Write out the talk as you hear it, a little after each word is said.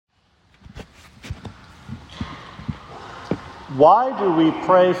Why do we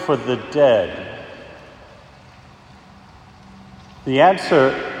pray for the dead? The answer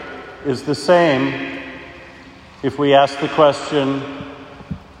is the same if we ask the question,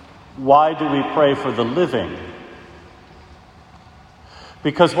 why do we pray for the living?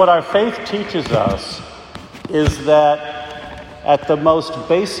 Because what our faith teaches us is that at the most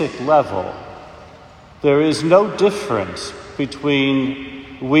basic level, there is no difference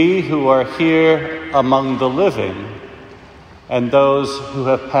between we who are here among the living and those who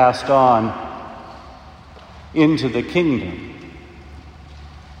have passed on into the kingdom.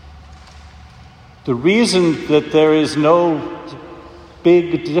 The reason that there is no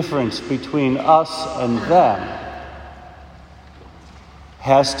big difference between us and them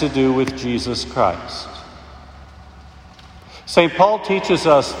has to do with Jesus Christ. St. Paul teaches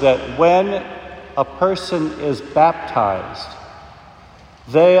us that when a person is baptized,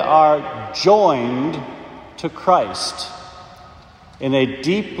 they are joined to Christ in a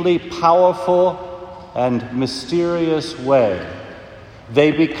deeply powerful and mysterious way.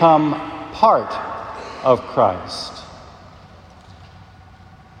 They become part of Christ.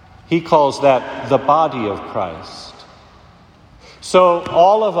 He calls that the body of Christ. So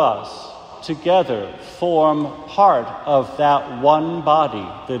all of us together form part of that one body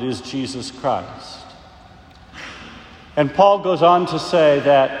that is Jesus Christ. And Paul goes on to say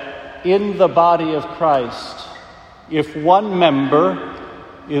that in the body of Christ, if one member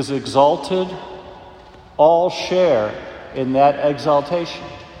is exalted, all share in that exaltation.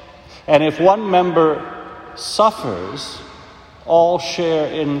 And if one member suffers, all share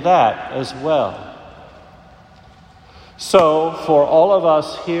in that as well. So, for all of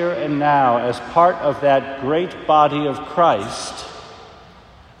us here and now, as part of that great body of Christ,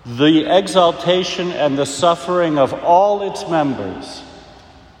 the exaltation and the suffering of all its members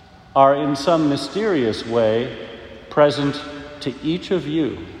are in some mysterious way present to each of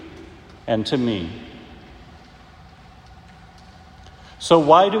you and to me. So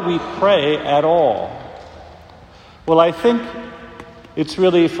why do we pray at all? Well, I think it's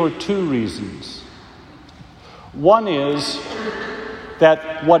really for two reasons. One is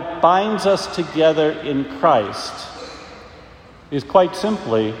that what binds us together in Christ is quite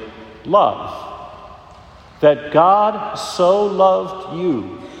simply love. That God so loved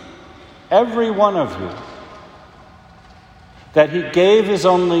you, every one of you, that he gave his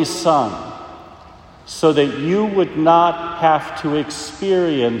only Son so that you would not have to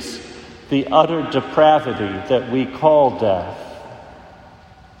experience the utter depravity that we call death.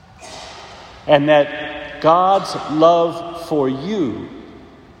 And that God's love for you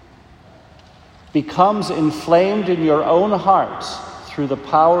becomes inflamed in your own hearts through the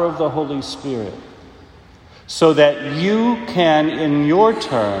power of the Holy Spirit, so that you can, in your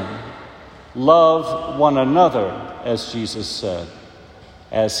turn, love one another, as Jesus said,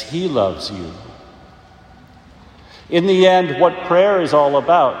 as he loves you. In the end, what prayer is all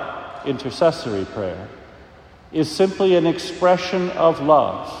about, intercessory prayer, is simply an expression of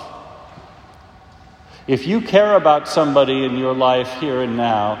love. If you care about somebody in your life here and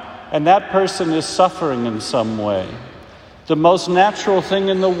now, and that person is suffering in some way, the most natural thing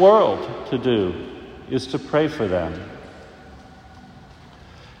in the world to do is to pray for them.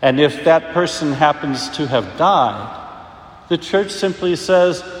 And if that person happens to have died, the church simply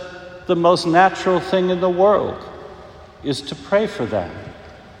says the most natural thing in the world is to pray for them,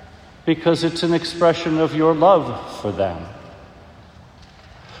 because it's an expression of your love for them.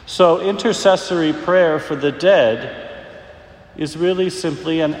 So intercessory prayer for the dead is really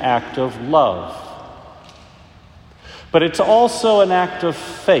simply an act of love. But it's also an act of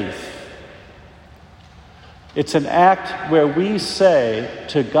faith. It's an act where we say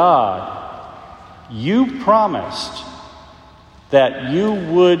to God, you promised that you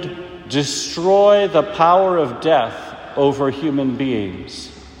would destroy the power of death over human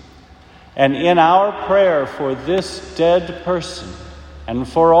beings. And in our prayer for this dead person and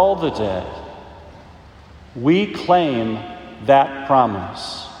for all the dead, we claim that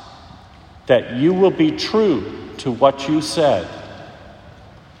promise, that you will be true to what you said,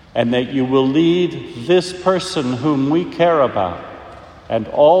 and that you will lead this person whom we care about and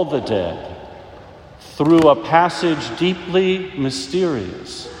all the dead through a passage deeply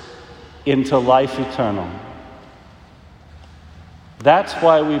mysterious into life eternal. That's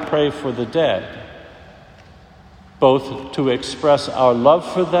why we pray for the dead, both to express our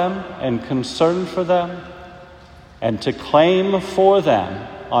love for them and concern for them, and to claim for them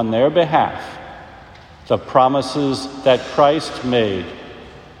on their behalf the promises that Christ made,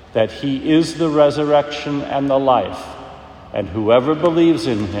 that he is the resurrection and the life, and whoever believes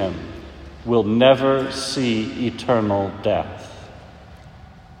in him will never see eternal death.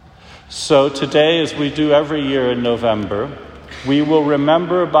 So today, as we do every year in November, we will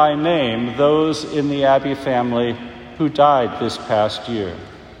remember by name those in the Abbey family who died this past year.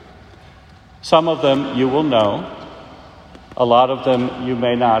 Some of them you will know. A lot of them you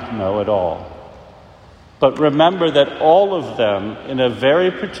may not know at all. But remember that all of them, in a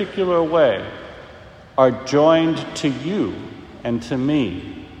very particular way, are joined to you and to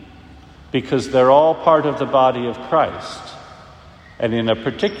me, because they're all part of the body of Christ, and in a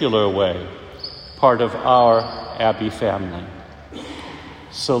particular way, part of our Abbey family.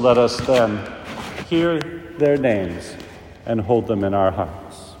 So let us then hear their names and hold them in our hearts.